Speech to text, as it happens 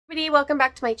Welcome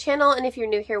back to my channel, and if you're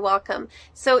new here, welcome.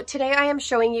 So today I am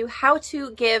showing you how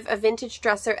to give a vintage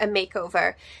dresser a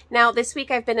makeover. Now this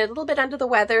week I've been a little bit under the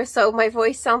weather, so my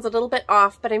voice sounds a little bit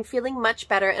off, but I'm feeling much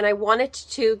better, and I wanted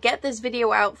to get this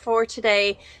video out for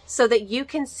today so that you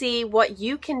can see what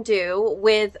you can do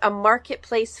with a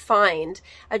marketplace find.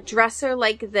 A dresser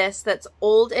like this that's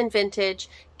old and vintage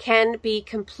can be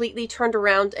completely turned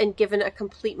around and given a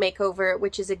complete makeover,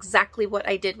 which is exactly what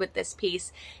I did with this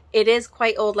piece. It is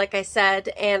quite old, like I said,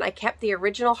 and I kept the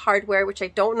original hardware, which I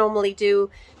don't normally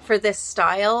do for this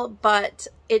style, but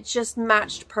it just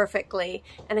matched perfectly,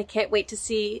 and I can't wait to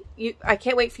see you. I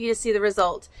can't wait for you to see the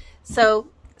result. So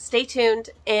stay tuned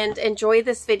and enjoy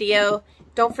this video.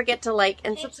 Don't forget to like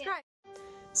and subscribe.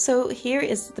 So here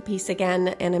is the piece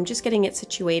again, and I'm just getting it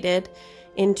situated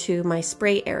into my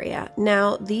spray area.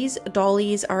 Now these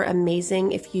dollies are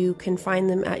amazing if you can find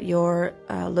them at your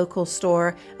local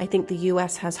store. I think the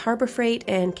US has Harbor Freight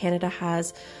and Canada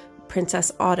has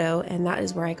Princess Auto, and that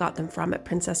is where I got them from, at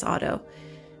Princess Auto.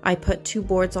 I put 2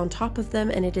 boards on top of them,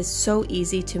 and it is so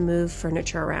easy to move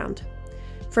furniture around.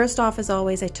 First off, as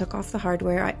always, I took off the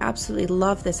hardware. I absolutely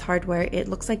love this hardware. It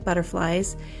looks like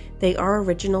butterflies. They are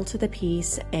original to the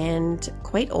piece and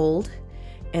quite old,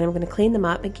 and I'm going to clean them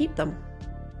up and keep them.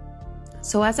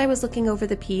 So as I was looking over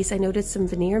the piece, I noticed some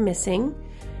veneer missing,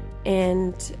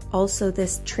 and also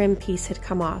this trim piece had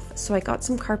come off. So I got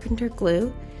some carpenter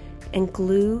glue and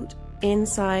glued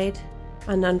inside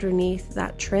and underneath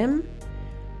that trim.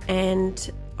 And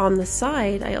on the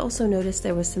side, I also noticed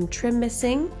there was some trim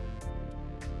missing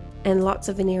and lots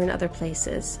of veneer in other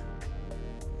places.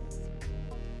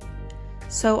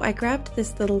 So I grabbed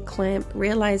this little clamp,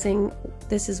 realizing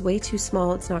this is way too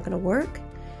small, it's not going to work.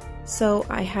 So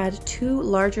I had 2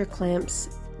 larger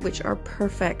clamps, which are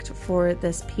perfect for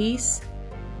this piece.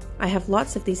 I have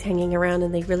lots of these hanging around,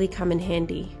 and they really come in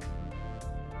handy.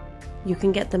 You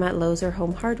can get them at Lowe's or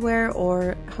Home Hardware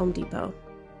or Home Depot.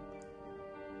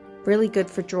 Really good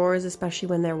for drawers, especially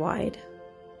when they're wide.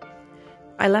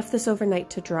 I left this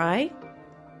overnight to dry.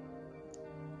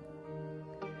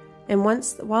 And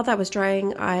while that was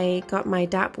drying, I got my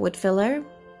DAP wood filler,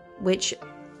 which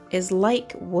is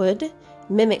like wood,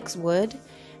 mimics wood,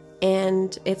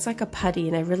 and it's like a putty,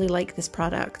 and I really like this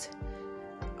product.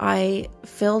 I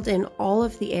filled in all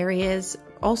of the areas,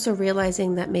 also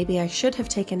realizing that maybe I should have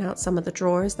taken out some of the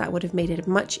drawers. That would have made it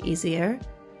much easier,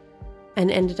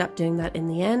 and ended up doing that in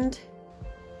the end.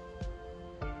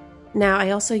 Now I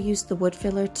also used the wood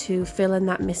filler to fill in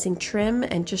that missing trim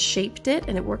and just shaped it,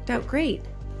 and it worked out great.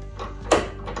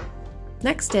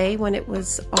 Next day, when it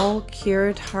was all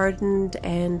cured, hardened,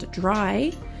 and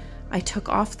dry, I took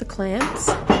off the clamps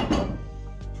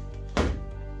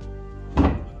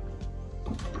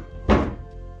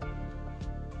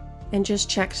and just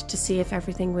checked to see if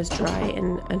everything was dry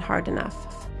and hard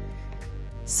enough.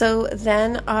 So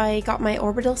then I got my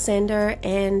orbital sander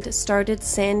and started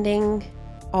sanding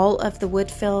all of the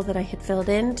wood fill that I had filled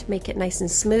in to make it nice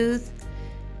and smooth.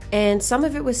 And some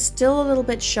of it was still a little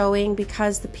bit showing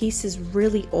because the piece is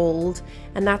really old,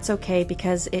 and that's okay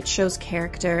because it shows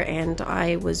character, and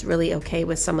I was really okay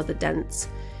with some of the dents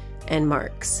and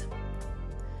marks.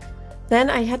 Then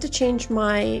I had to change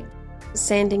my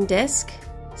sanding disc,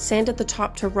 sanded the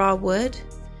top to raw wood,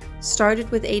 started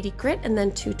with 80 grit and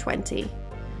then 220.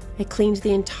 I cleaned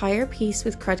the entire piece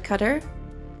with Crud Cutter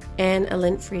and a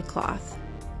lint-free cloth,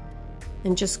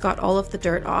 and just got all of the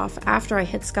dirt off after I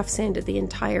had scuff sanded the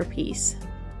entire piece.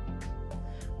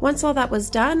 Once all that was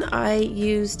done, I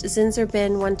used Zinsser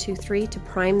Bin 123 to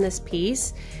prime this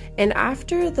piece, and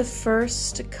after the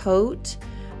first coat,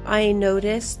 I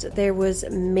noticed there was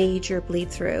major bleed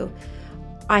through.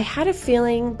 I had a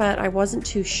feeling, but I wasn't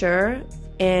too sure,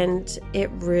 and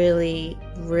it really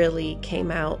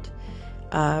came out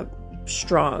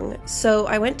strong. So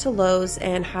I went to Lowe's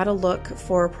and had a look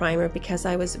for a primer because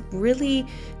I was really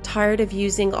tired of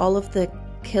using all of the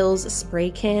Kills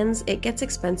spray cans. It gets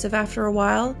expensive after a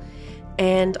while,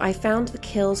 and I found the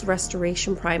Kills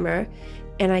Restoration Primer,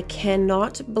 and I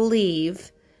cannot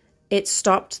believe it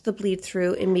stopped the bleed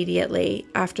through immediately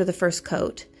after the first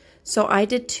coat. So I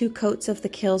did 2 coats of the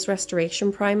Kills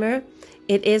Restoration Primer.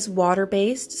 It is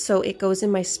water-based, so it goes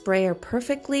in my sprayer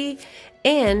perfectly,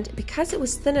 and because it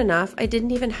was thin enough, I didn't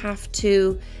even have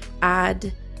to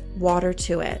add water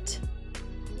to it.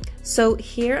 So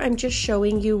here I'm just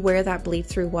showing you where that bleed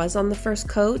through was on the first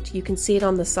coat. You can see it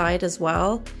on the side as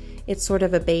well. It's sort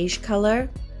of a beige color.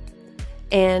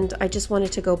 And I just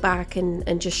wanted to go back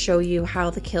and just show you how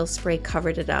the Kill spray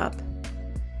covered it up.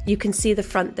 You can see the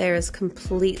front there is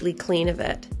completely clean of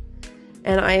it.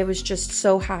 And I was just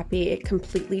so happy. It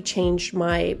completely changed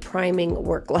my priming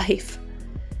work life.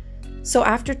 So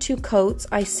after 2 coats,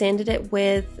 I sanded it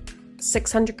with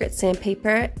 600 grit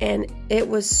sandpaper and it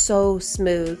was so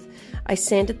smooth. I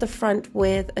sanded the front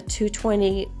with a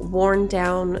 220 worn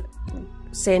down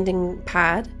sanding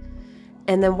pad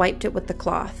and then wiped it with the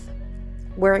cloth,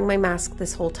 wearing my mask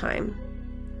this whole time.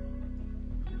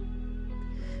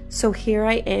 So here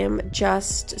I am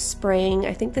just spraying,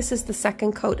 I think this is the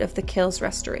 2nd coat of the Kills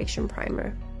Restoration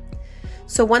Primer.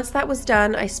 So once that was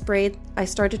done, I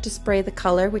started to spray the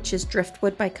color, which is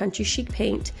Driftwood by Country Chic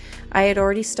Paint. I had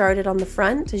already started on the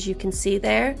front, as you can see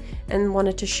there, and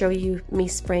wanted to show you me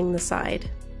spraying the side.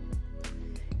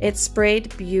 It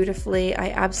sprayed beautifully. I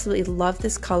absolutely love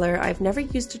this color. I've never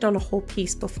used it on a whole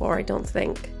piece before, I don't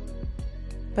think,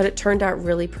 but it turned out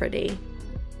really pretty.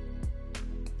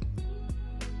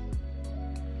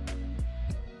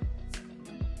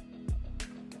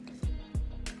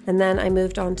 And then I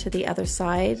moved on to the other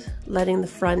side, letting the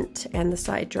front and the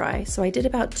side dry. So I did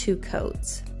about 2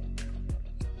 coats.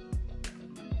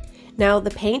 Now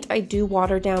the paint I do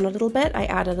water down a little bit. I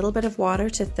add a little bit of water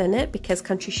to thin it because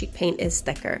Country Chic paint is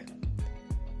thicker.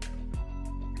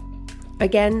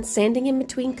 Again, sanding in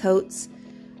between coats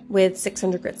with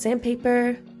 600 grit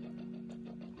sandpaper.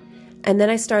 And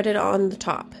then I started on the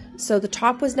top. So the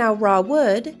top was now raw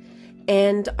wood.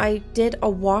 And I did a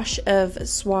wash of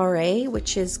Soiree,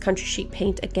 which is Country Chic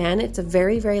paint again. It's a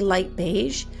very, very light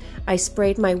beige. I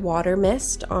sprayed my water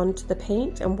mist onto the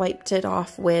paint and wiped it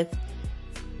off with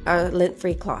a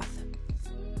lint-free cloth.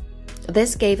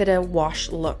 This gave it a wash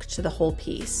look to the whole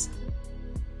piece.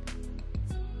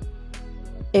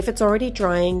 If it's already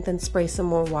drying, then spray some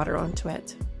more water onto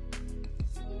it.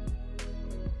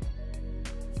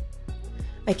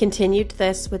 I continued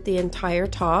this with the entire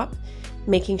top,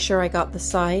 making sure I got the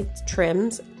side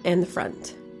trims and the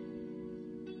front.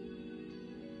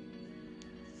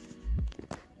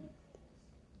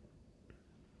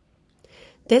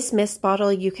 This mist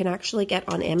bottle you can actually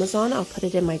get on Amazon. I'll put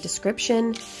it in my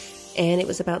description. And it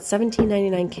was about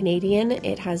 $17.99 Canadian.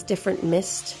 It has different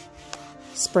mist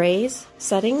sprays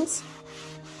settings.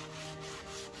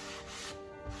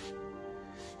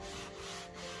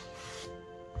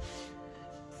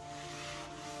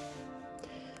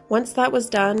 Once that was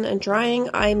done and drying,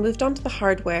 I moved on to the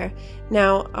hardware.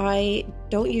 Now, I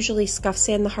don't usually scuff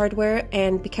sand the hardware,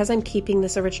 and because I'm keeping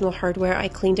this original hardware, I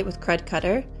cleaned it with Crud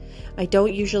Cutter. I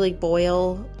don't usually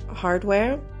boil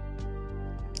hardware,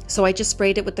 so I just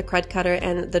sprayed it with the Crud Cutter,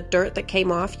 and the dirt that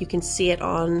came off, you can see it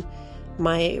on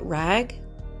my rag,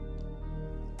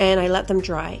 and I let them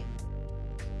dry.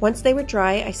 Once they were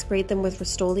dry, I sprayed them with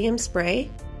Rust-Oleum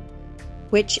spray,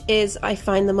 which is, I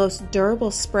find, the most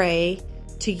durable spray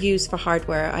to use for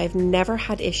hardware. I've never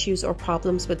had issues or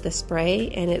problems with this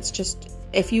spray, and it's just,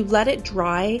 if you let it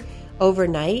dry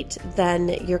overnight, then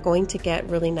you're going to get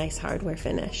really nice hardware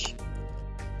finish.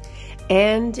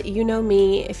 And you know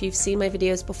me, if you've seen my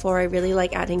videos before, I really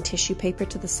like adding tissue paper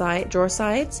to the drawer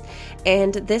sides,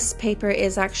 and this paper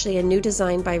is actually a new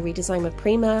design by Redesign with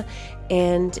Prima,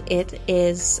 and it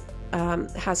is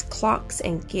has clocks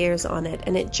and gears on it,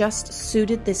 and it just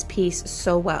suited this piece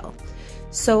so well.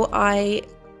 So I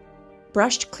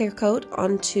brushed clear coat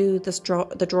onto this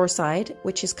the drawer side,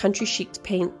 which is Country Chic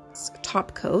Paint's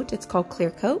top coat. It's called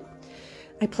Clear Coat.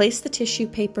 I placed the tissue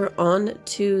paper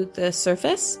onto the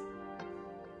surface,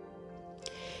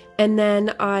 and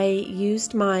then I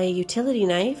used my utility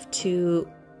knife to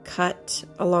cut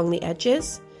along the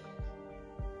edges.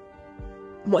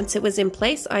 Once it was in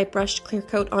place, I brushed clear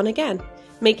coat on again,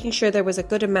 making sure there was a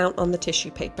good amount on the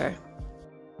tissue paper.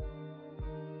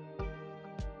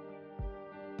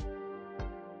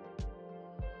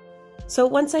 So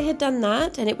once I had done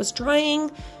that and it was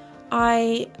drying,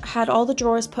 I had all the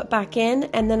drawers put back in,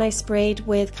 and then I sprayed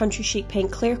with Country Chic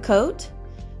Paint Clear Coat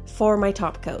for my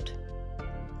top coat.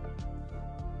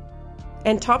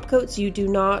 And top coats you do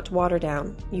not water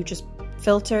down. You just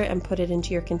filter and put it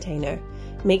into your container,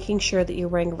 making sure that you're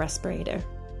wearing a respirator.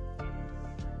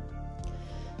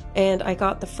 And I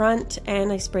got the front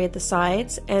and I sprayed the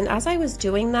sides, and as I was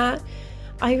doing that,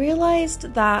 I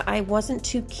realized that I wasn't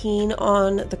too keen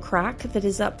on the crack that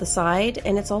is up the side,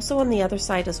 and it's also on the other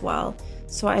side as well.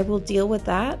 So I will deal with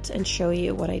that and show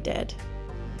you what I did.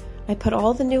 I put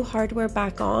all the new hardware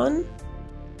back on,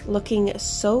 looking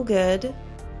so good,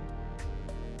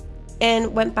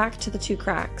 and went back to the 2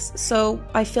 cracks. So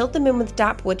I filled them in with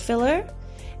DAP wood filler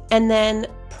and then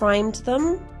primed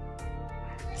them,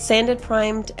 sanded,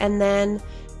 primed, and then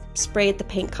sprayed the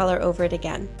paint color over it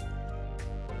again.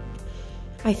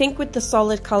 I think with the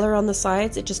solid color on the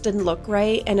sides, it just didn't look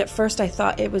right, and at first I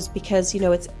thought it was because, you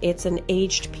know, it's an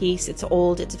aged piece, it's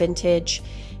old, it's vintage,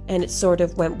 and it sort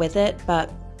of went with it,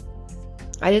 but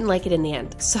I didn't like it in the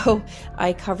end, so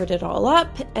I covered it all up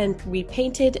and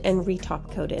repainted and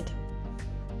re-top coated.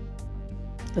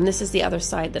 And this is the other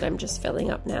side that I'm just filling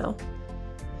up now.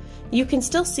 You can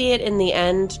still see it in the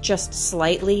end, just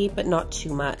slightly, but not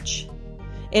too much.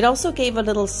 It also gave a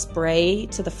little spray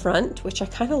to the front, which I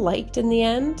kind of liked in the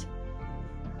end.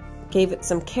 Gave it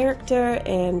some character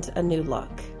and a new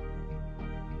look.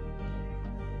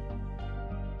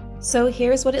 So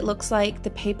here's what it looks like.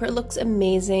 The paper looks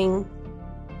amazing.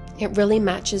 It really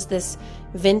matches this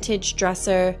vintage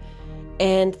dresser,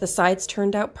 and the sides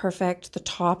turned out perfect. The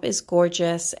top is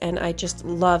gorgeous, and I just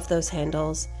love those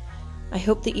handles. I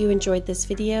hope that you enjoyed this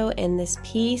video and this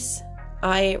piece.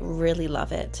 I really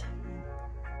love it.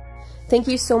 Thank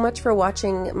you so much for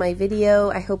watching my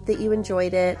video. I hope that you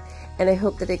enjoyed it, and I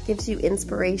hope that it gives you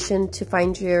inspiration to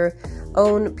find your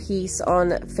own piece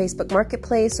on Facebook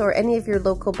Marketplace or any of your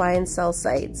local buy and sell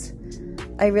sites.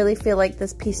 I really feel like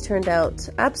this piece turned out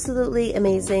absolutely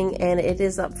amazing, and it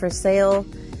is up for sale,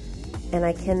 and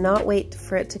I cannot wait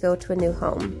for it to go to a new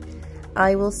home.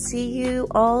 I will see you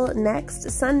all next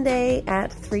Sunday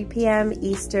at 3 p.m.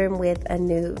 Eastern with a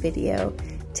new video.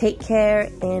 Take care,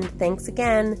 and thanks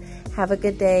again. Have a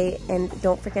good day, and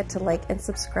don't forget to like and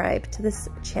subscribe to this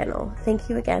channel. Thank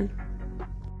you again.